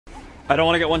I don't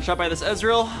want to get one shot by this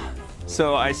Ezreal,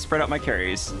 so I spread out my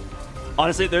carries.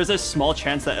 Honestly, there's a small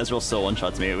chance that Ezreal still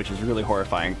one-shots me, which is really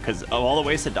horrifying, because of all the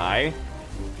ways to die,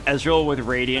 Ezreal with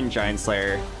Radiant Giant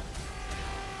Slayer.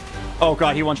 Oh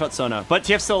god, he one-shot Sona. But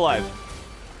TF's still alive.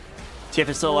 TF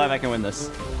is still alive, I can win this.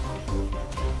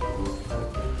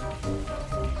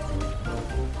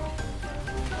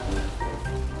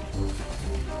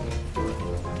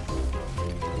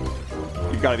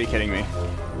 You've got to be kidding me.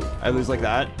 I lose like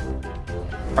that?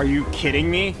 Are you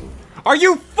kidding me? Are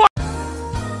you fu-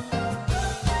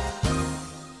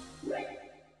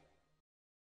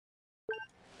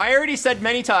 I already said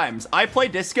many times, I play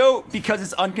Disco because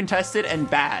it's uncontested and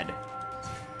bad.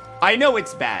 I know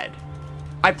it's bad.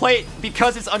 I play it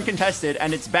because it's uncontested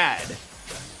and it's bad.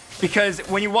 Because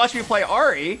when you watch me play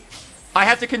Ahri, I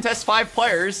have to contest 5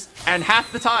 players, and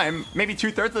half the time, maybe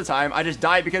 2/3 of the time, I just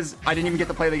die because I didn't even get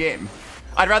to play the game.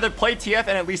 I'd rather play TF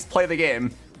and at least play the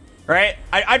game, right?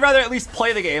 I'd rather at least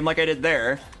play the game like I did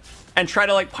there, and try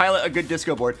to like pilot a good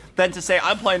disco board, than to say,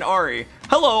 I'm playing Ahri.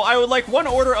 Hello, I would like 1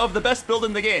 order of the best build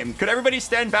in the game. Could everybody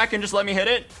stand back and just let me hit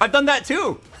it? I've done that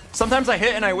too. Sometimes I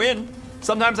hit and I win.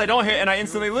 Sometimes I don't hit and I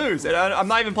instantly lose. And I'm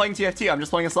not even playing TFT, I'm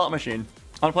just playing a slot machine.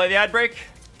 Wanna play the ad break?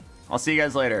 I'll see you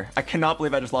guys later. I cannot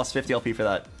believe I just lost 50 LP for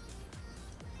that.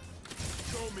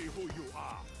 Show me who you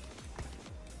are.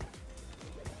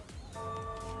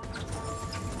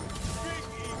 Big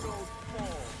eagles fall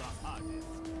the hardest.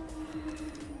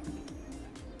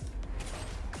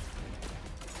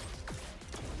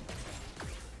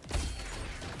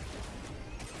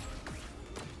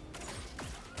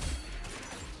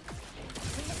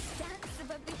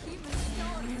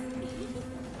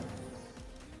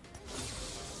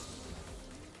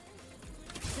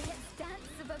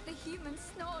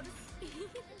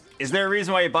 Is there a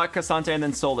reason why you bought Cassante and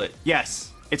then sold it?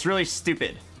 Yes. It's really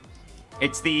stupid.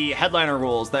 It's the headliner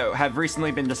rules that have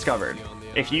recently been discovered.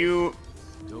 If you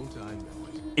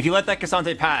let that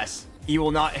Cassante pass, you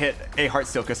will not hit a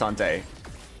Heartsteel Cassante.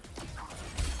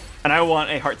 And I want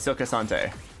a Heartsteel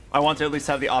Cassante. I want to at least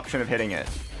have the option of hitting it.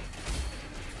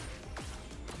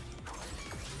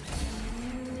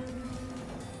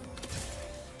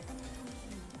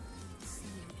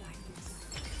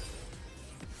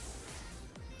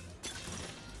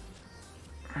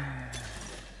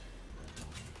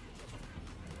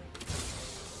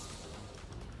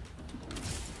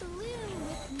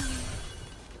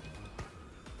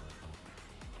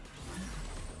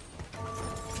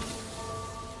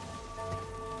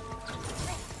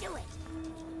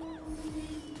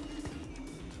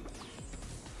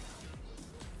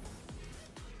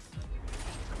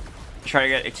 Try to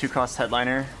get a 2-cost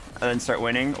headliner and then start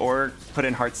winning, or put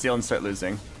in Heartsteel and start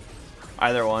losing.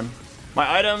 Either one.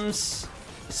 My items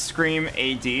scream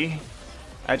AD,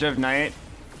 Edge of Night,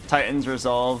 Titan's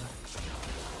Resolve.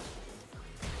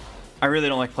 I really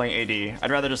don't like playing AD.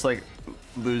 I'd rather just like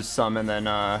lose some and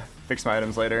then fix my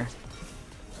items later.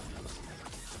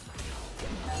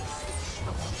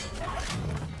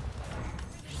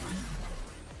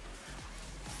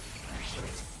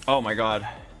 Oh my god.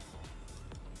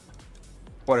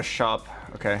 What a shop.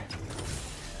 Okay.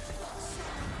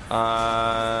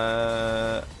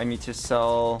 I need to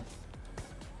sell...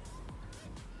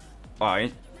 Oh,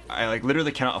 I like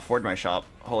literally cannot afford my shop.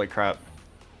 Holy crap.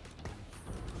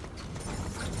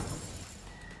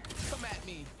 Come at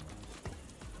me.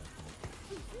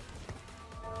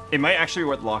 It might actually be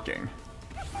worth locking,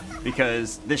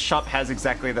 because this shop has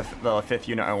exactly the 5th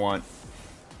unit I want.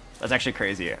 That's actually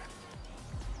crazy.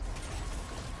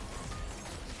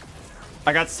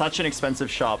 I got such an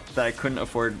expensive shop that I couldn't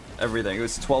afford everything. It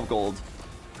was 12 gold.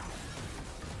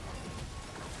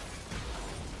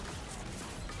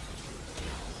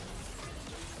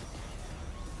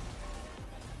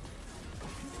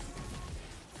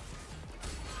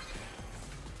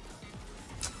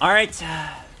 All right.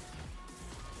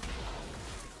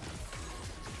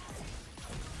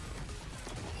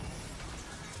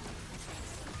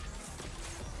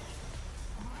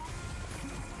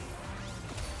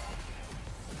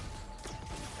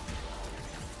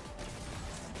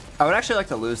 I would actually like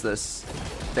to lose this.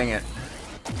 Dang it.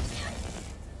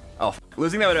 Oh,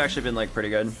 losing that would have actually been like pretty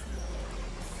good.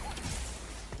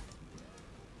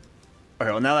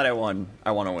 Okay, well now that I won,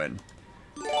 I want to win.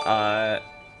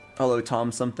 Hello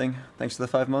Tom something. Thanks for the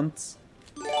 5 months.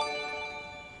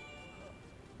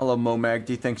 Hello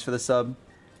Momagd, thanks for the sub.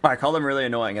 Oh, I called him really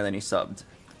annoying and then he subbed.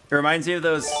 It reminds me of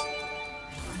those...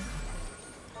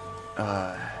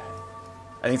 I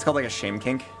think it's called like a shame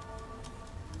kink.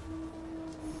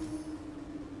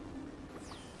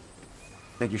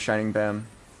 Thank you, Shining Bam.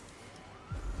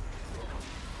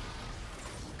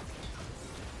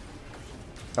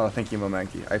 Oh, thank you,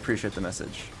 Momanki. I appreciate the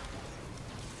message.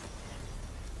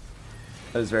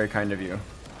 That is very kind of you.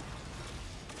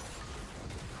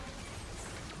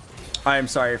 I am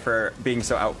sorry for being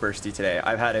so outbursty today.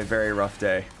 I've had a very rough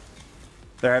day.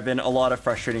 There have been a lot of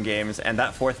frustrating games, and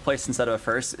that 4th place instead of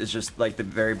a 1st is just like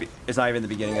the it's not even the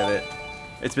beginning of it.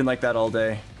 It's been like that all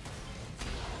day.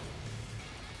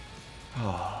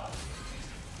 Oh.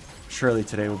 Surely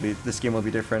today this game will be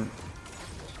different.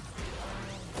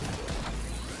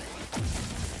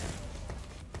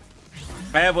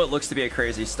 I have what looks to be a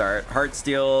crazy start.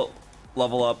 Heartsteel,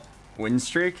 level up, win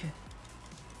streak.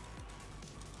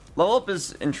 Level up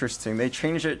is interesting. They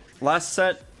changed it last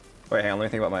set. Wait, hang on, let me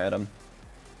think about my item.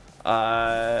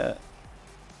 Okay,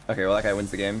 well that guy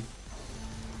wins the game.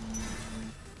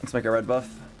 Let's make a red buff.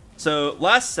 So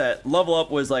last set, level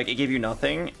up was like, it gave you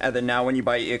nothing, and then now when you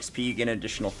buy EXP, you get an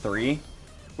additional 3,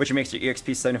 which makes your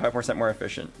EXP 75% more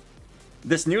efficient.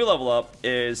 This new level up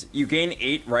is, you gain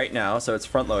 8 right now, so it's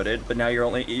front loaded, but now your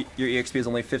EXP is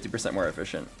only 50% more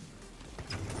efficient.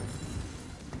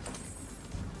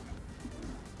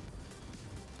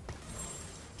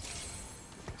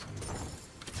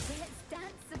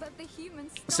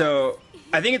 So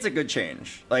I think it's a good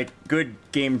change, like good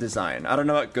game design. I don't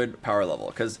know about good power level,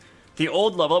 because the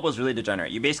old level up was really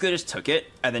degenerate. You basically just took it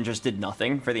and then just did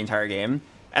nothing for the entire game,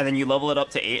 and then you level it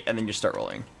up to 8 and then you start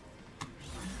rolling.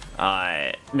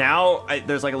 Now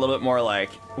there's like a little bit more like,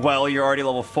 well, you're already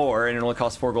level 4 and it only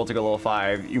costs 4 gold to go level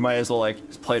 5. You might as well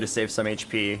like play to save some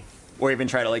HP, or even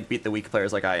try to like beat the weak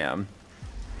players like I am.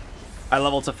 I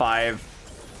leveled to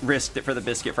 5, risked it for the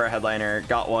biscuit for a headliner,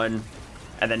 got one.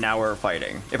 And then now we're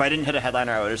fighting. If I didn't hit a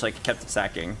headliner, I would have just like kept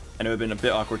stacking, and it would have been a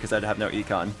bit awkward because I'd have no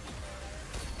econ.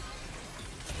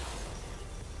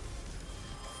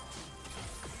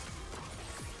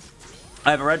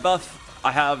 I have a red buff.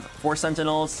 I have 4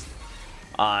 sentinels.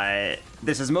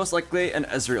 This is most likely an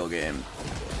Ezreal game.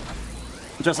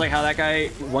 Just like how that guy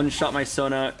one-shot my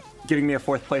Sona, giving me a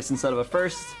 4th place instead of a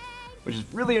 1st, which is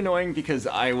really annoying because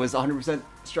I was 100%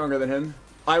 stronger than him.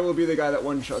 I will be the guy that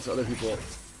one-shots other people.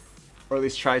 Or at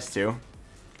least tries to.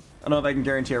 I don't know if I can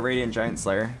guarantee a Radiant Giant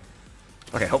Slayer.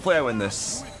 Okay, hopefully I win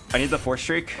this. I need the 4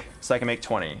 streak so I can make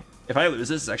 20. If I lose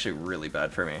this, it's actually really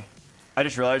bad for me. I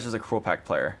just realized there's a Cruel Pack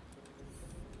player.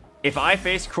 If I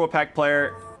face Cruel Pack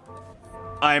player,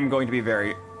 I'm going to be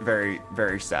very, very,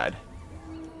 very sad.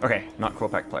 Okay, not Cruel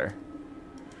Pack player.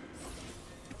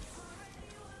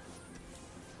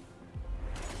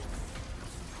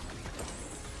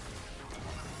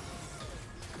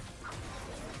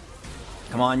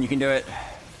 Come on, you can do it.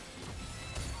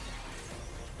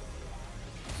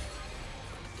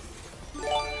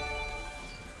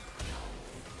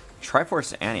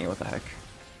 Triforce Annie, what the heck?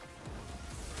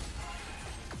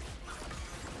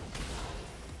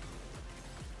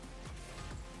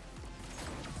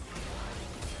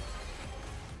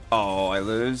 Oh, I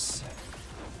lose.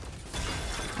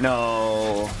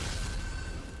 No.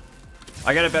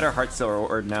 I got a better Heartsteel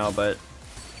reward now, but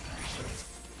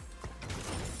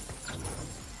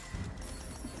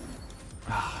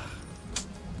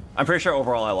I'm pretty sure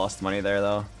overall I lost money there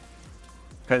though,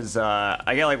 because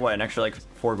I get like what, an extra like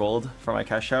 4 gold for my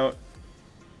cash out,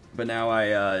 but now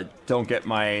I don't get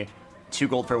my 2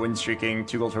 gold for win streaking,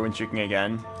 2 gold for win streaking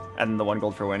again, and the 1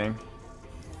 gold for winning.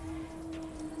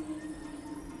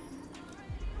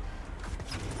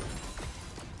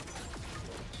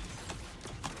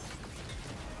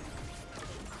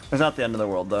 It's not the end of the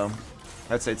world though.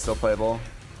 I'd say it's still playable.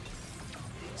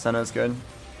 Senna's good.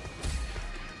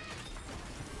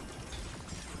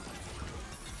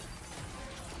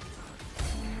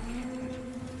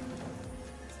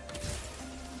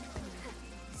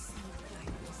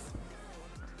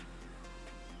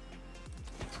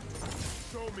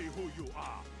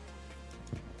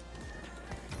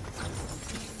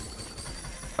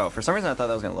 Oh, for some reason I thought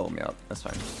that was gonna level me up. That's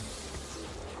fine.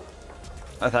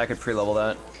 I thought I could pre-level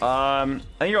that. I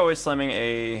think you're always slamming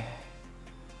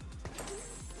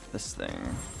this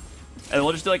thing. And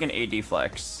we'll just do like an AD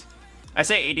flex. I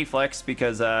say AD flex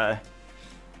because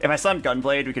if I slam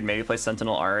Gunblade, we could maybe play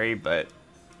Sentinel Ahri, but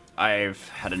I've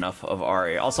had enough of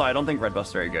Ahri. Also, I don't think red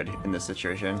buff's very good in this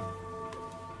situation.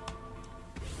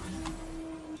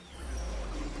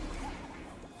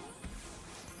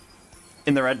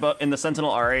 In the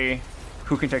Sentinel Ahri,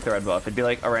 who can take the red buff? It'd be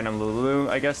like a random Lulu,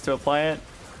 I guess, to apply it.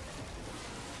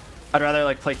 I'd rather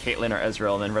like play Caitlyn or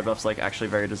Ezreal, and then red buff's like actually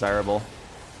very desirable.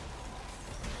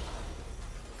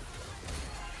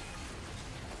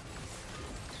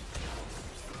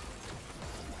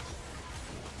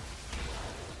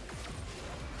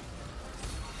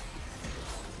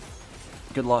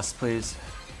 Good loss, please.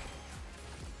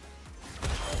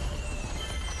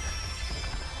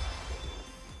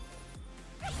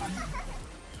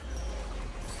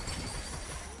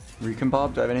 Recon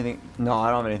Bob, do I have anything? No,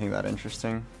 I don't have anything that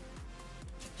interesting.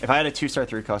 If I had a 2-star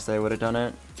 3 cost, I would have done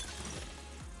it.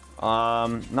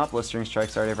 Not Blistering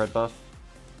Strikes, I already have red buff.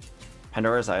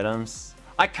 Pandora's items.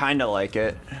 I kinda like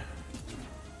it.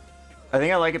 I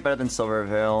think I like it better than Silver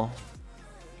Veil.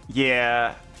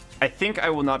 Yeah, I think I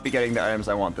will not be getting the items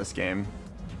I want this game.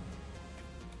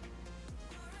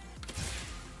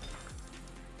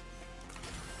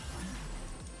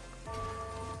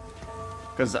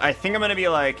 Because I think I'm gonna be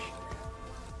like...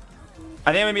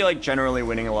 I think I'm gonna be like generally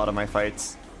winning a lot of my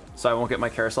fights. So I won't get my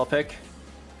carousel pick.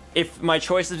 If my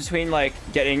choice is between like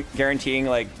guaranteeing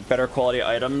like better quality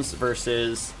items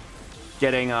versus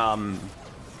getting 5%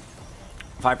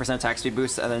 attack speed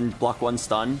boost and then block 1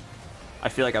 stun, I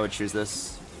feel like I would choose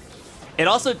this. It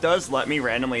also does let me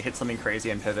randomly hit something crazy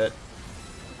and pivot.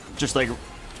 Just like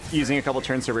using a couple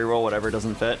turns to reroll whatever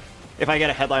doesn't fit. If I get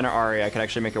a headliner Ari, I can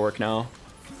actually make it work now.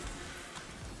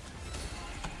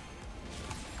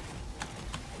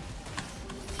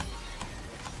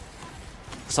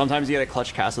 Sometimes you get a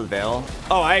clutch cast with Veil.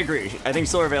 Oh, I agree. I think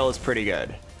Silver Veil is pretty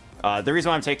good. The reason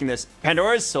why I'm taking this...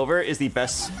 Pandora's Silver is the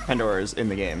best Pandora's in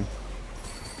the game.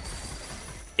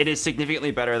 It is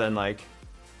significantly better than, like...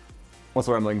 What's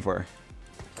the word I'm looking for?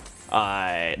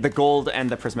 The Gold and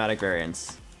the Prismatic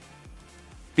variants.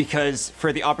 Because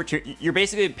for the opportunity... You're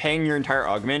basically paying your entire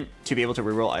augment to be able to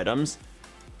reroll items.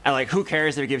 And, like, who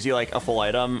cares if it gives you, like, a full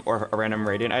item or a random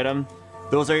Radiant item?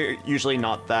 Those are usually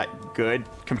not that good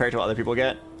compared to what other people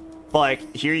get. But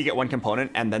like, here you get 1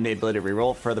 component and then the ability to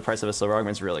reroll for the price of a silver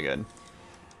augment is really good.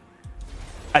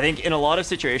 I think in a lot of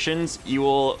situations, you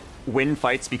will win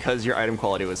fights because your item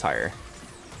quality was higher.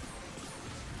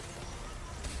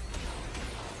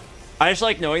 I just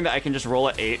like knowing that I can just roll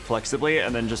at 8 flexibly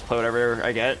and then just play whatever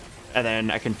I get. And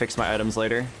then I can fix my items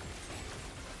later.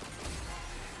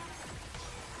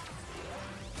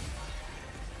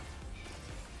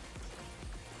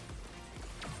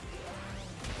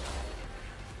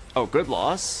 Oh, good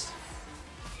loss.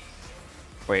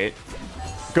 Wait.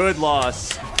 Good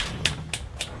loss.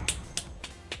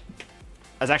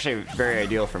 That's actually very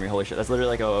ideal for me. Holy shit. That's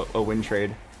literally like a win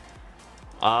trade.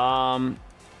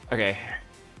 Okay.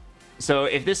 So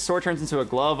if this sword turns into a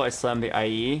glove, I slam the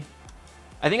IE.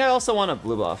 I think I also want a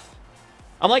blue buff.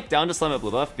 I'm like down to slam a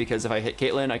blue buff because if I hit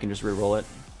Caitlyn, I can just reroll it.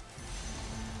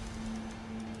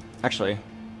 Actually,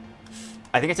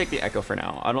 I think I take the Echo for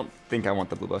now. I don't think I want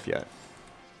the blue buff yet.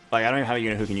 Like, I don't even have a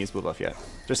unit who can use blue buff yet.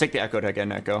 Just take the Echo to get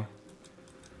an Echo.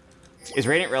 Is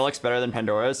Radiant Relics better than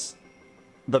Pandora's?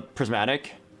 The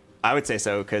Prismatic? I would say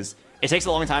so, because it takes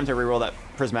a long time to reroll that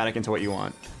Prismatic into what you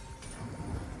want.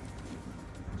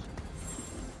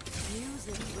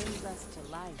 Music brings us to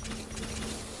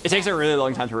life. It takes a really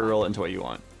long time to reroll it into what you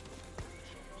want.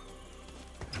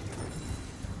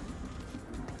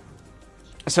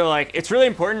 So, like, it's really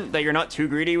important that you're not too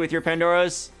greedy with your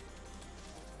Pandoras.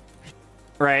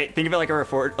 Right? Think of it like a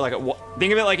reforger,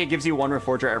 think of it like it gives you 1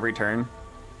 reforger every turn.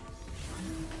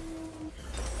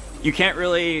 You can't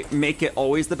really make it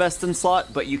always the best in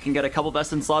slot, but you can get a couple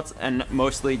best in slots and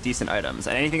mostly decent items.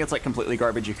 And anything that's like completely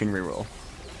garbage, you can reroll.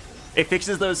 It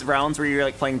fixes those rounds where you're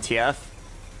like playing TF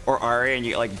or Ari and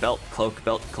you get like belt,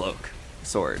 cloak,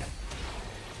 sword.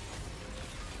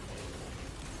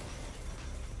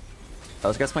 Oh,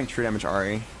 this guy's playing true damage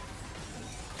Ari.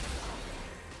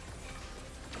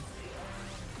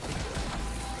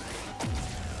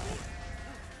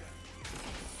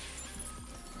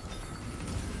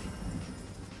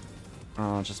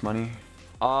 Oh, just money.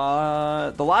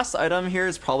 The last item here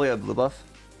is probably a blue buff.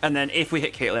 And then if we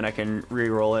hit Caitlyn, I can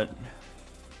re-roll it.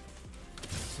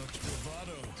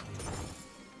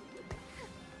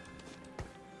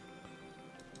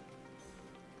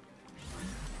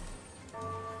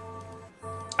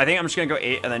 I think I'm just gonna go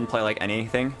 8 and then play like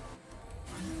anything.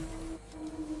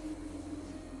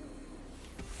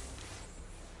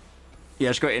 Yeah,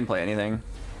 just go 8 and play anything.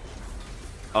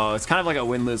 Oh, it's kind of like a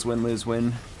win-lose, win-lose,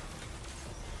 win.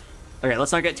 Okay,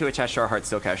 let's not get too attached to our heart,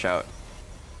 still cash out.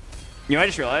 You know, I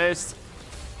just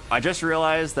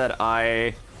realized that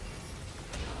I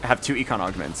have 2 econ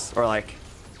augments, or like,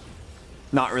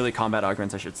 not really combat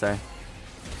augments, I should say.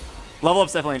 Level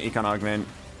up's definitely an econ augment.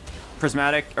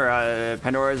 Prismatic, or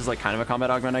Pandora's is like kind of a combat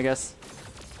augment, I guess.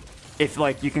 If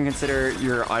like you can consider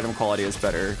your item quality is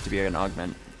better to be an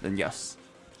augment, then yes.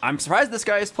 I'm surprised this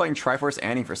guy is playing Triforce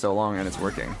Annie for so long and it's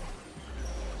working.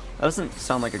 That doesn't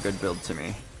sound like a good build to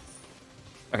me.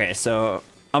 Okay, so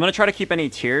I'm gonna try to keep any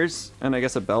tiers and I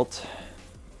guess a belt.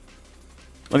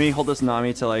 Let me hold this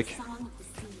Nami to like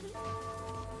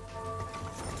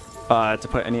to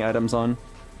put any items on.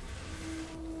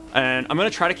 And I'm gonna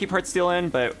try to keep Heartsteel in,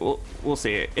 but we'll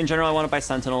see. In general, I want to buy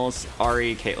Sentinels,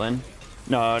 Ahri, Caitlyn.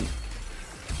 No,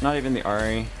 not even the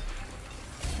Ahri.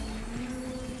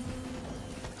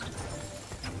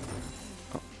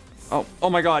 Oh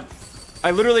my god.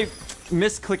 I literally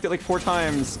misclicked it like 4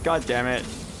 times. God damn it.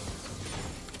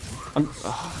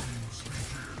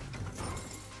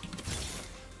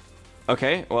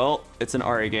 Okay, well, it's an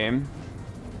Ahri game.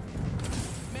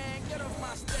 Man, get off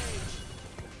my stage.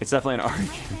 It's definitely an Ahri My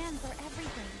game. fans are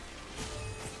everything.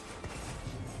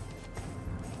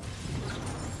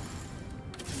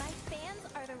 My fans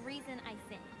are the reason I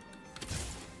sing.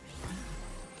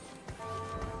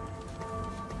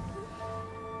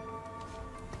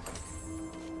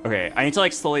 Okay, I need to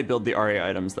like slowly build the Ahri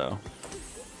items though.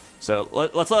 So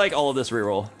let's let like all of this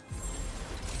reroll.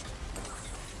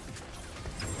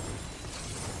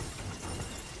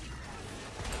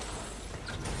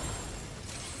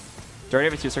 Do I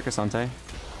already have a 2 Circus Sante?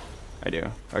 I do.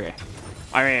 Okay.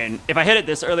 I mean, if I hit it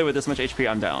this early with this much HP,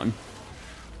 I'm down.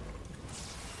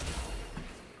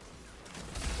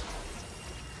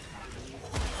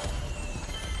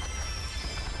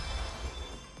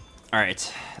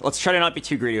 Alright. Let's try to not be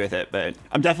too greedy with it, but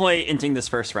I'm definitely inting this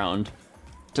first round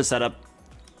to set up.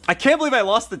 I can't believe I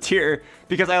lost the tier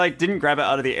because I like didn't grab it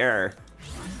out of the air.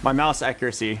 My mouse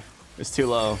accuracy is too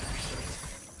low.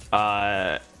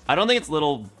 I don't think it's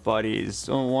little buddies.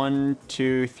 Oh, 1,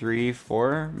 2, 3,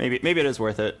 4. Maybe it is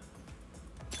worth it.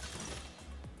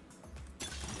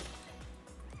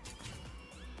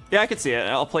 Yeah, I could see it.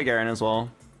 I'll play Garen as well.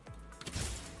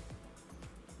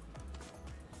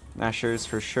 Nashers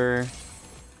for sure.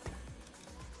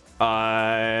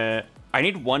 I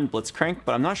need 1 Blitzcrank,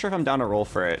 but I'm not sure if I'm down to roll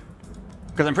for it.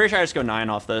 Because I'm pretty sure I just go 9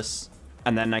 off this,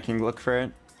 and then I can look for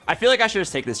it. I feel like I should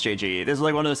just take this JG. This is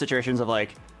like one of those situations of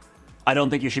like, I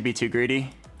don't think you should be too greedy.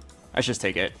 I should just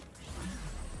take it.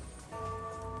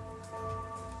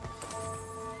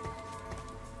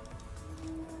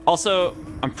 Also,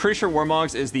 I'm pretty sure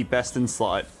Warmogs is the best in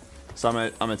slot. So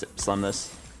I'm gonna slum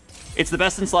this. It's the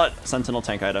best in slot Sentinel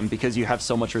tank item because you have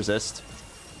so much resist.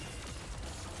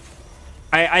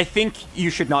 I think you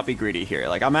should not be greedy here.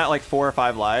 Like, I'm at like 4 or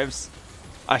 5 lives.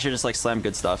 I should just like slam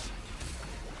good stuff.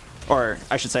 Or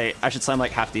I should say, I should slam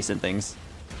like half decent things.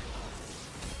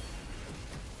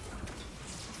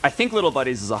 I think Little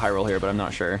Buddies is a high roll here, but I'm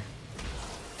not sure.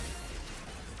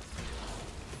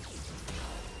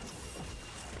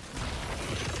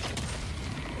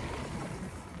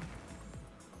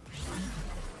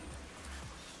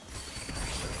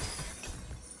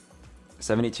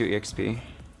 $72 EXP.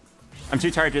 I'm too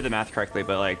tired to do the math correctly,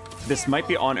 but like, this might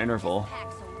be on interval.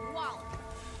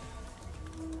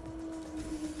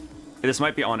 This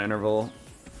might be on interval.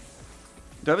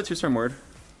 Do I have a 2-star word?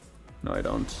 No, I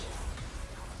don't.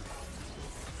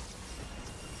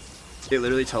 It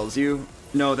literally tells you.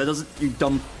 No, that doesn't. You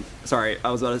dumb. Sorry,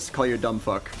 I was about to call you a dumb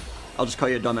fuck. I'll just call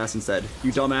you a dumbass instead.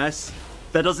 You dumbass.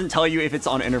 That doesn't tell you if it's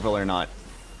on interval or not.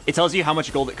 It tells you how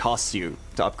much gold it costs you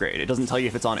to upgrade. It doesn't tell you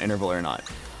if it's on interval or not.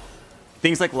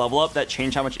 Things like level up that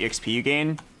change how much EXP you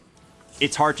gain,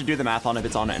 it's hard to do the math on if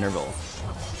it's on an interval.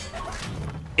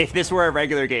 If this were a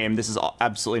regular game, this is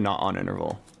absolutely not on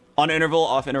interval. On interval,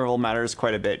 off interval matters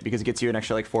quite a bit because it gets you an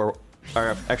extra like 4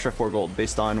 or extra 4 gold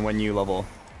based on when you level.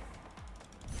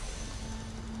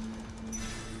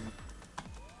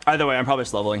 Either way, I'm probably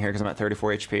just leveling here because I'm at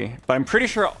 34 HP. But I'm pretty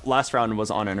sure last round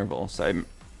was on interval, so I'm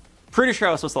pretty sure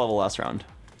I was supposed to level last round.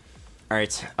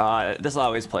 Alright, this is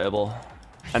always playable.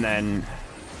 And then,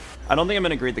 I don't think I'm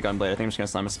going to greed the Gunblade. I think I'm just going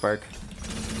to slam a Spark.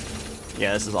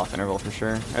 Yeah, this is off interval for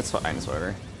sure. That's fine, it's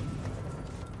whatever.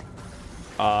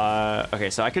 Okay,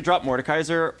 so I could drop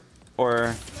Mordekaiser,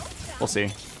 or we'll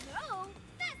see.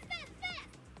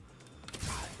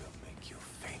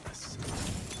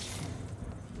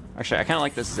 Actually, I kind of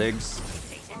like this Ziggs.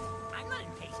 I'm not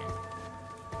impatient.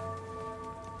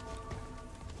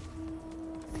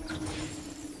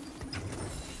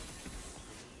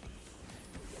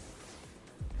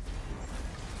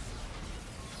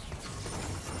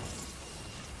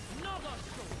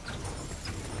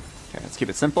 Okay, let's keep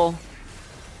it simple.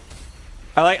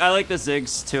 I like the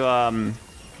Ziggs to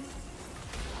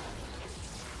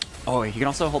Oh, he can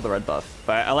also hold the red buff,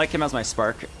 but I like him as my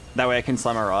Spark. That way I can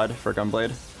slam a Rod for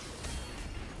Gunblade.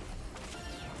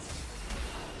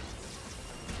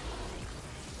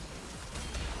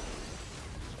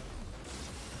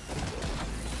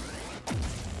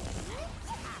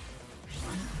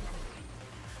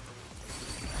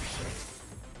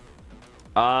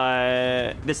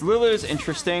 This Lulu is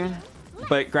interesting,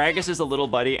 but Gragas is a little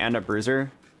buddy and a bruiser.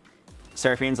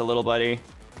 Seraphine's a little buddy.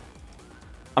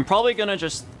 I'm probably gonna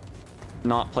just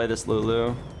not play this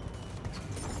Lulu.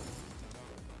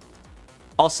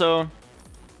 Also,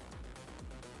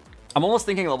 I'm almost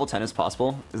thinking level 10 is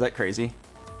possible. Is that crazy?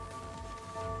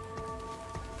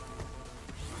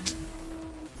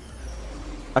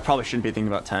 I probably shouldn't be thinking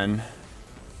about 10.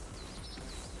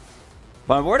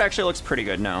 But my board actually looks pretty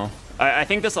good now. I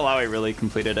think this Alawi really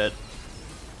completed it.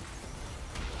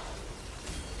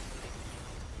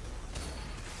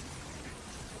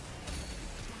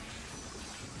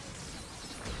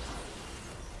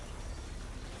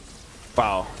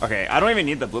 Wow, okay, I don't even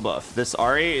need the blue buff. This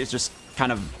Ari is just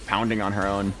kind of pounding on her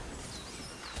own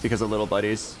because of little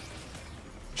buddies.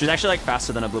 She's actually like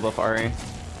faster than a blue buff Ari. All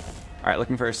right,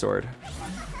 looking for a sword.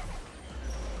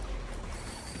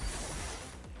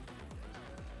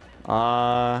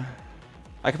 I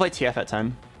could play TF at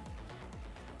 10.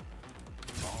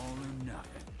 All or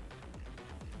nothing.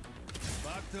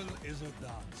 Battle is a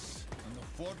dance, and the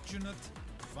fortunate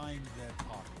find their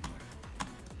partner.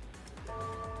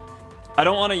 I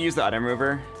don't want to use the item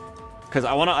remover because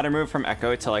I want to item remove from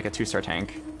Echo to like a 2-star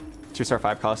tank, 2-star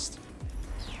 5 cost.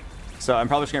 So I'm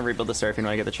probably just gonna rebuild the Seraphine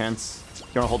when I get the chance. You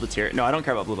want to hold the tier? No, I don't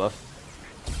care about blue buff.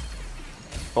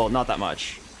 Well, not that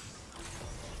much.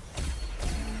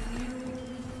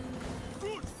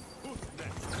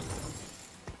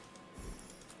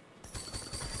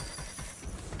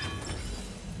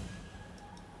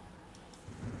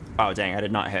 Oh, dang, I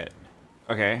did not hit.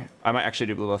 Okay, I might actually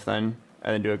do blue buff then,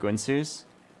 and then do a Gwynsu's.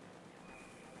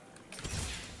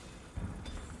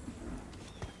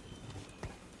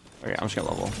 Okay, I'm just gonna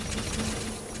level.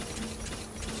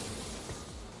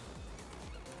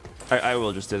 I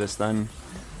will just do this then.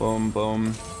 Boom,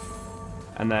 boom.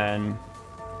 And then...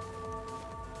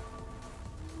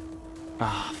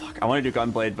 Ah, fuck. I want to do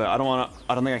Gunblade, but I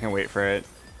don't think I can wait for it.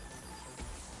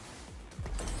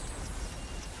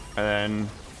 And then...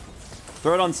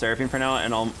 Throw it on Seraphine for now,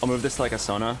 and I'll move this to like a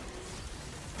Sona.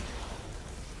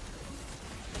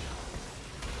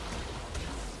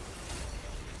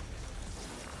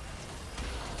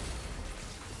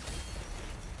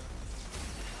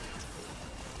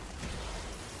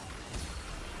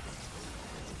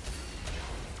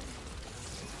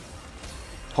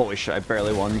 Holy shit, I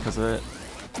barely won because of it.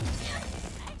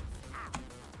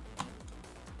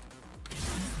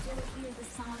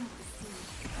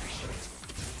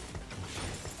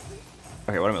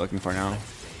 Okay, what am I looking for now?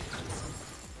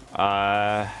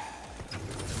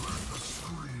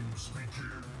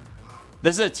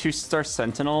 This is a 2-star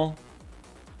Sentinel.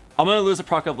 I'm gonna lose a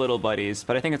proc of little buddies,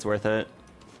 but I think it's worth it.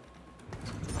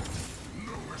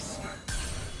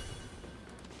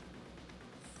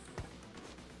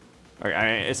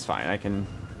 Okay, it's fine. I can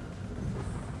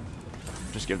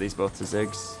just give these both to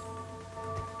Ziggs.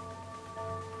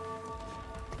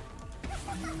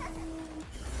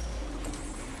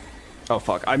 Oh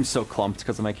fuck, I'm so clumped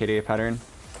because of my KDA pattern.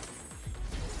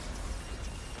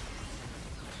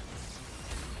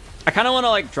 I kind of want to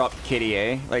like drop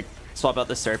KDA, like swap out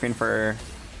the Seraphine for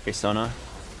a Sona.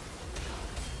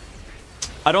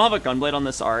 I don't have a Gunblade on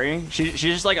this Ari. She's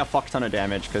just like a fuck ton of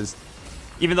damage because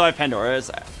even though I have Pandora's,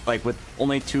 like with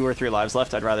only 2 or 3 lives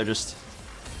left, I'd rather just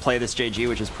play this JG,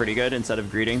 which is pretty good, instead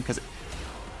of greeting. Because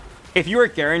if you were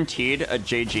guaranteed a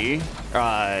JG,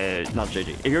 not JG,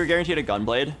 if you were guaranteed a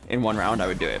Gunblade in 1 round, I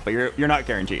would do it. But you're not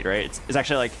guaranteed, right? It's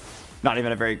actually like not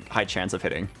even a very high chance of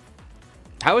hitting.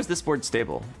 How is this board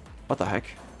stable? What the heck?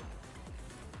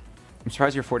 I'm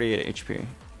surprised you're 48 HP.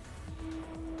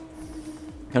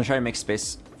 Gonna try to make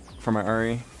space for my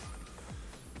Ari.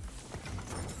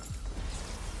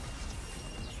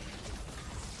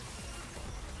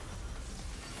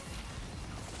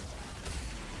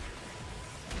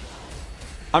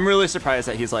 I'm really surprised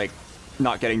that he's like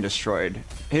not getting destroyed.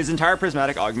 His entire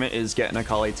Prismatic augment is getting a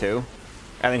Kali too,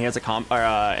 and then he has an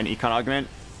Econ augment,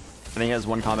 and then he has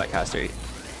 1 combat caster.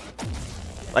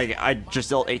 Like I just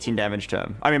dealt 18 damage to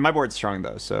him. I mean, my board's strong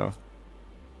though, so.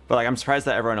 But like I'm surprised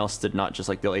that everyone else did not just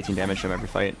like deal 18 damage to him every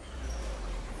fight.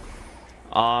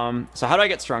 So how do I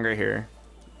get stronger here?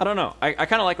 I don't know. I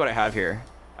kind of like what I have here.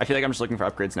 I feel like I'm just looking for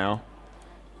upgrades now.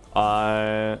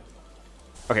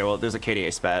 Okay, well, there's a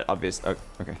KDA spat, obvious. Oh,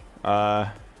 okay.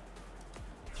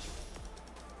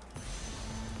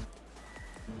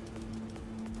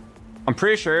 I'm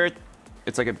pretty sure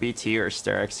it's like a BT or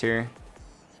Sterex here.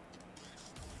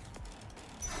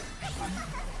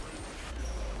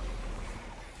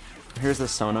 Here's the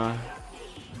Sona.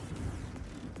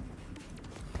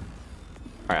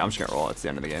 Alright, I'm just gonna roll. It's the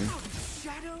end of the game.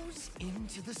 Shadows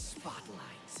into the spotlight.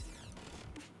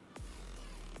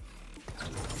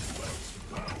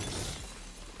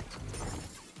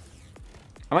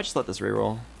 I might just let this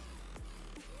reroll.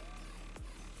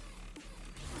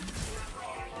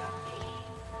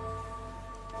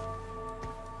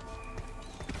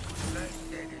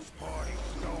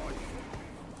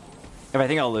 If I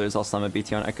think I'll lose, I'll summon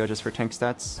BT on Echo just for tank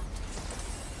stats.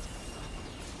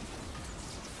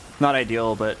 Not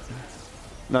ideal, but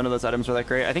none of those items are that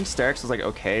great. I think Sterix was like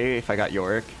okay if I got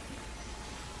Yorick.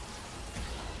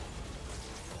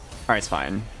 Alright, it's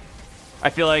fine. I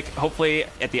feel like hopefully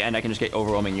at the end I can just get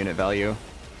overwhelming unit value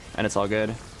and it's all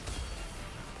good.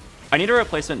 I need a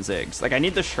replacement Ziggs. Like I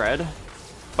need the Shred,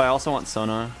 but I also want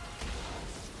Sona.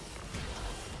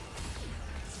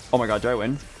 Oh my god, do I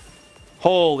win?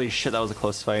 Holy shit, that was a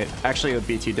close fight. Actually, with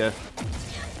BT diff.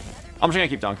 I'm just gonna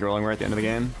keep donkey rolling. We're at the end of the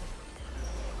game.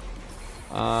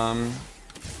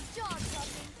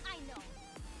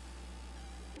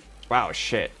 Wow,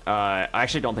 shit. I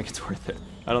actually don't think it's worth it.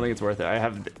 I don't think it's worth it. I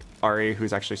have Ari,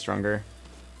 who's actually stronger.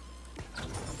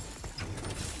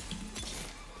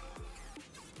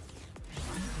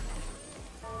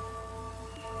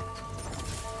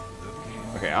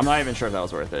 Okay, I'm not even sure if that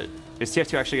was worth it. Is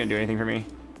TF2 actually gonna do anything for me?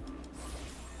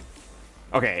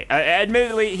 Okay,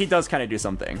 admittedly, he does kind of do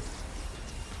something.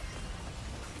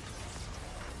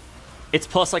 It's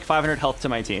plus like 500 health to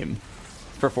my team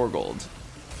for 4 gold.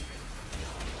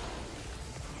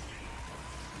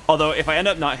 Although, if I end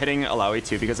up not hitting Alawi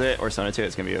 2 because of it, or Sona 2,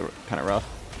 it's going to be kind of rough.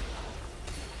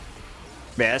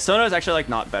 But yeah, Sona is actually like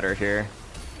not better here.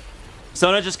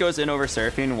 Sona just goes in over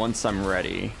Seraphine once I'm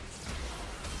ready.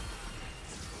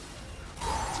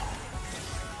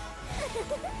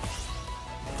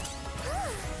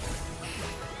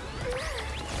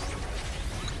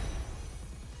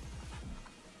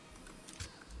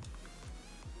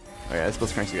 Oh yeah, this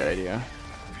Blitzcrank's a good idea.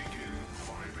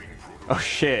 Oh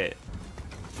shit.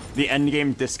 The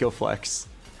endgame disco flex.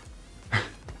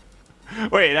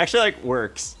 Wait, it actually like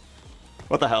works.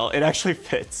 What the hell? It actually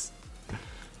fits.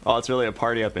 Oh, it's really a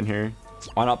party up in here.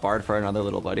 Why not Bard for another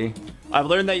little buddy? I've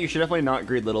learned that you should definitely not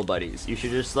greed little buddies. You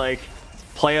should just like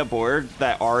play a board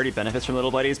that already benefits from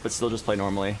little buddies, but still just play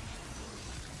normally.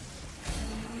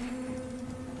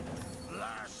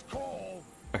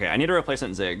 Okay, I need a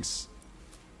replacement Ziggs.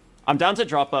 I'm down to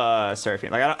drop a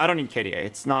Seraphine. Like, I don't need KDA.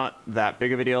 It's not that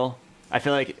big of a deal. I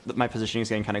feel like my positioning is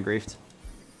getting kind of griefed.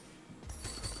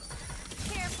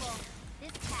 Careful.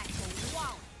 This pack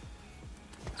will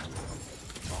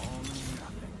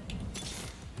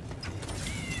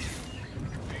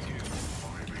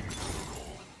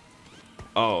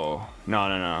Oh, no,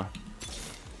 no, no.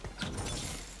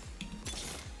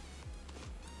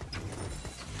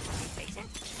 Impatient?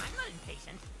 I'm not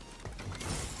impatient.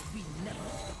 We never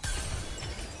stop.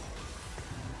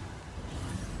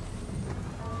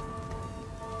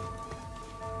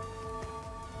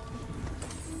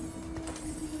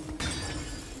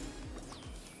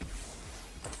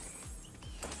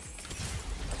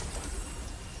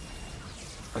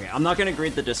 Okay, I'm not gonna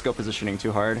grade the disco positioning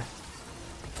too hard.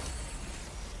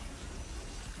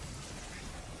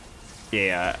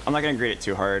 Yeah, I'm not gonna grade it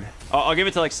too hard. I'll give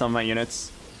it to like some of my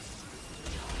units.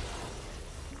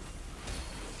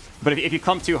 But if you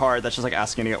clump too hard, that's just like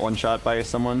asking to get one shot by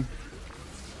someone.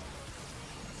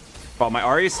 Wow, my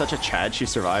Ari is such a Chad, she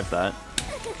survived that.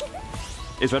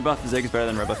 Is red buff Ziggs better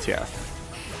than red buff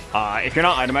TF? If you're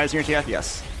not itemizing your TF,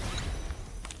 yes.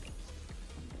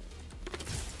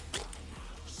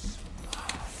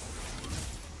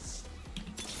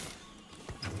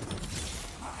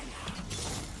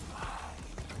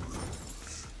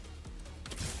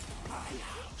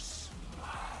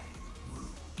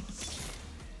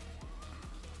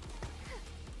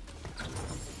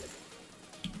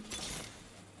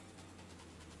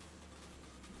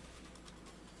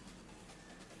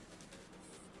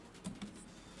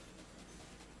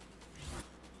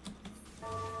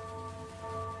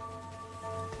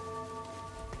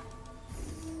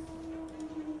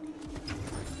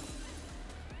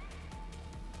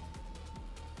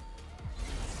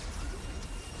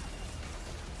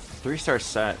 Three-star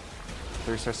set.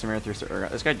 3-star Samira, 3-star Urgot.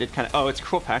 This guy did kind of... Oh, it's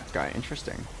Cruel Pact guy.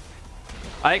 Interesting.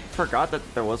 I forgot that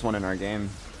there was one in our game.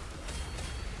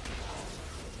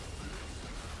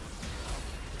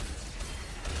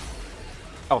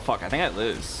 Oh, fuck. I think I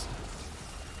lose.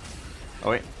 Oh,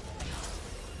 wait.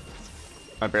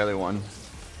 I barely won.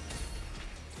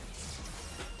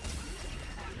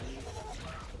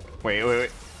 Wait.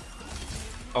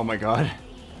 Oh my god.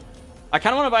 I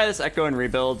kind of want to buy this Echo and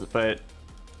rebuild, but...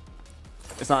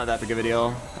 it's not that big of a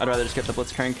deal. I'd rather just get the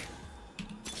Blitzcrank.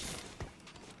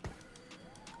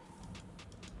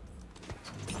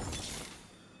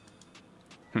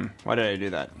 Why did I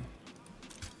do that?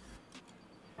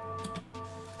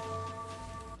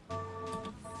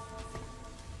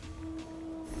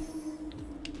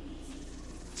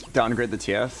 Downgrade the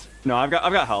TF? No, I've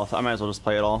got health. I might as well just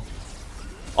play it all.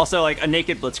 Also, like, a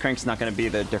naked Blitzcrank's not going to be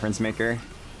the difference maker.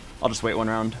 I'll just wait one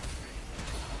round.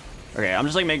 Okay, I'm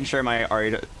just like making sure my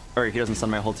Ari, or he doesn't stun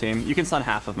my whole team. You can stun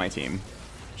half of my team,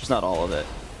 just not all of it.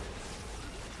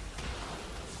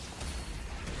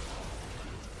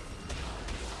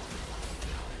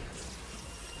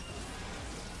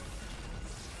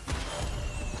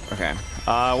 Okay,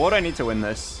 what do I need to win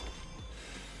this?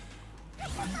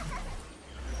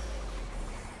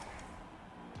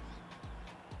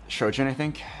 Shojin, I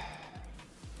think.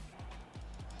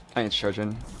 I think it's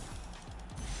Shojin.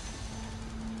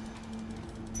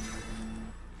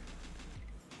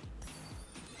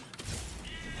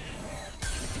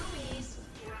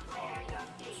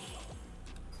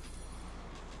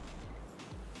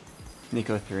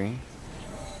 Nico 3.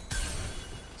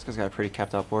 This guy's got a pretty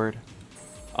capped out board.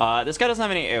 This guy doesn't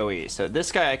have any AoE, so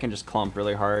this guy I can just clump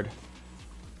really hard.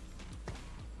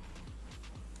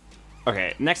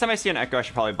 Okay, next time I see an Echo, I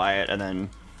should probably buy it and then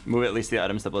move at least the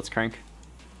items to Blitzcrank.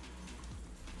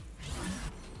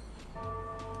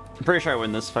 I'm pretty sure I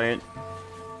win this fight.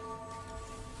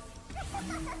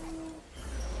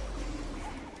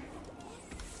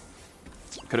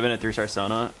 Could have been a 3-star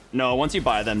Sona. No, once you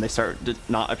buy them, they start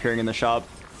not appearing in the shop.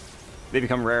 They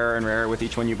become rarer and rarer with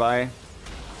each one you buy.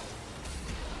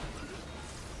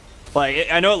 Like,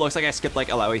 I know it looks like I skipped like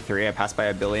Alawi 3, I passed by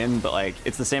a billion, but like,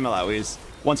 it's the same Alawis.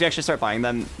 Once you actually start buying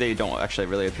them, they don't actually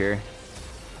really appear.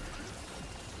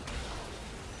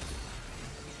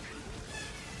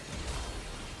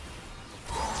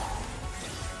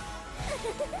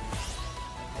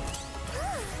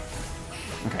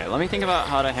 Okay, let me think about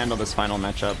how to handle this final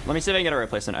matchup. Let me see if I can get a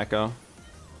replacement Echo.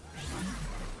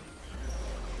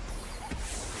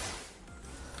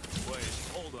 Wait,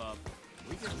 hold up.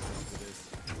 We can do this.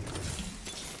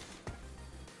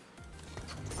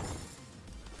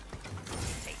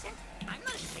 Impatient? I'm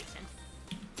not impatient.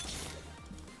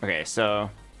 Okay, so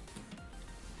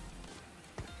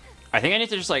I think I need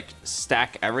to just like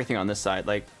stack everything on this side.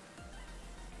 Like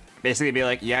basically be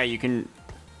like, yeah, you can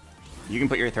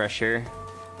put your Thresh here.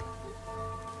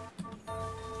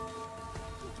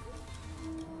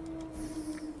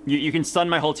 You can stun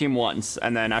my whole team once,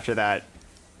 and then after that,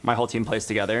 my whole team plays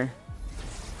together.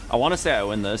 I want to say I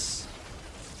win this.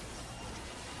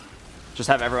 Just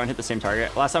have everyone hit the same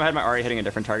target. Last time I had my Ahri hitting a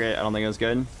different target. I don't think it was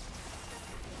good.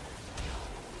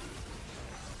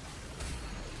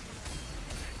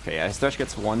 Okay, yeah, his Thresh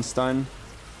gets one stun.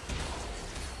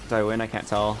 Do I win? I can't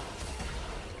tell.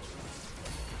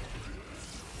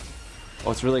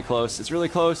 Oh, it's really close. It's really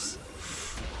close.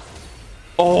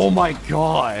 Oh my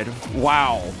god.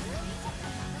 Wow.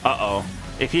 Uh-oh.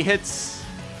 If he hits...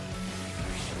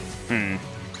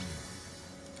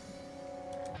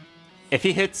 If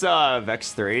he hits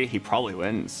Vex 3, he probably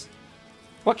wins.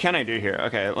 What can I do here?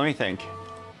 Okay, let me think.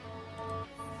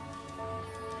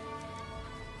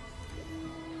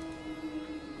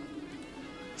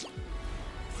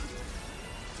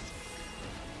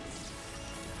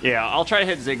 Yeah, I'll try to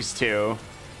hit Ziggs too.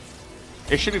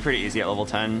 It should be pretty easy at level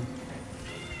 10.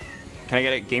 Can I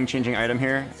get a game-changing item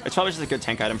here? It's probably just a good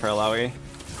tank item for Alawi.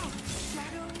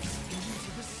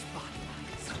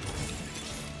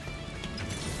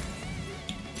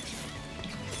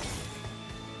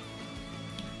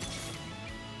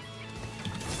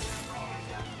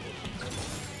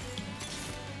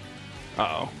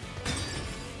 Uh-oh.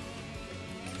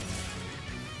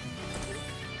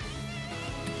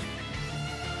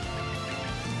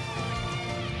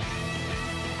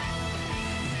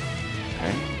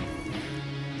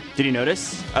 Did he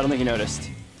notice? I don't think he noticed.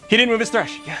 He didn't move his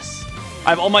Thresh. Yes. I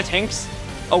have all my tanks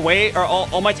away, or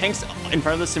all my tanks in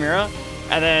front of the Samira,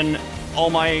 and then all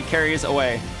my carries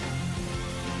away.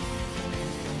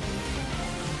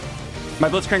 My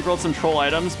Blitzcrank rolled some troll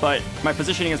items, but my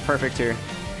positioning is perfect here.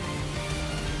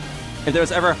 If there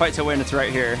was ever a fight to win, it's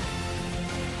right here.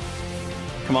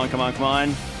 Come on, come on, come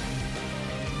on.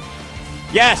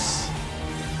 Yes!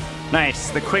 Nice.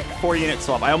 The quick 4-unit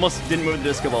swap. I almost didn't move the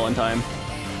Disco Ball in time.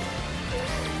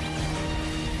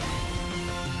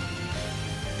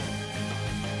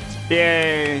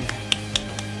 Yay!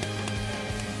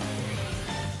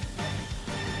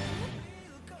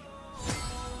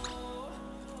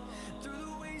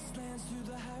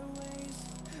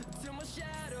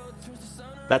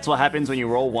 That's what happens when you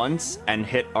roll once and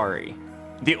hit Ahri.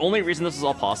 The only reason this was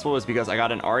all possible is because I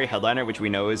got an Ahri headliner, which we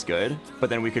know is good, but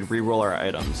then we could re-roll our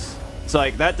items. So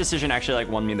like that decision actually like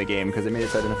won me the game because it made it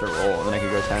so I didn't have to roll, then I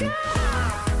could go 10.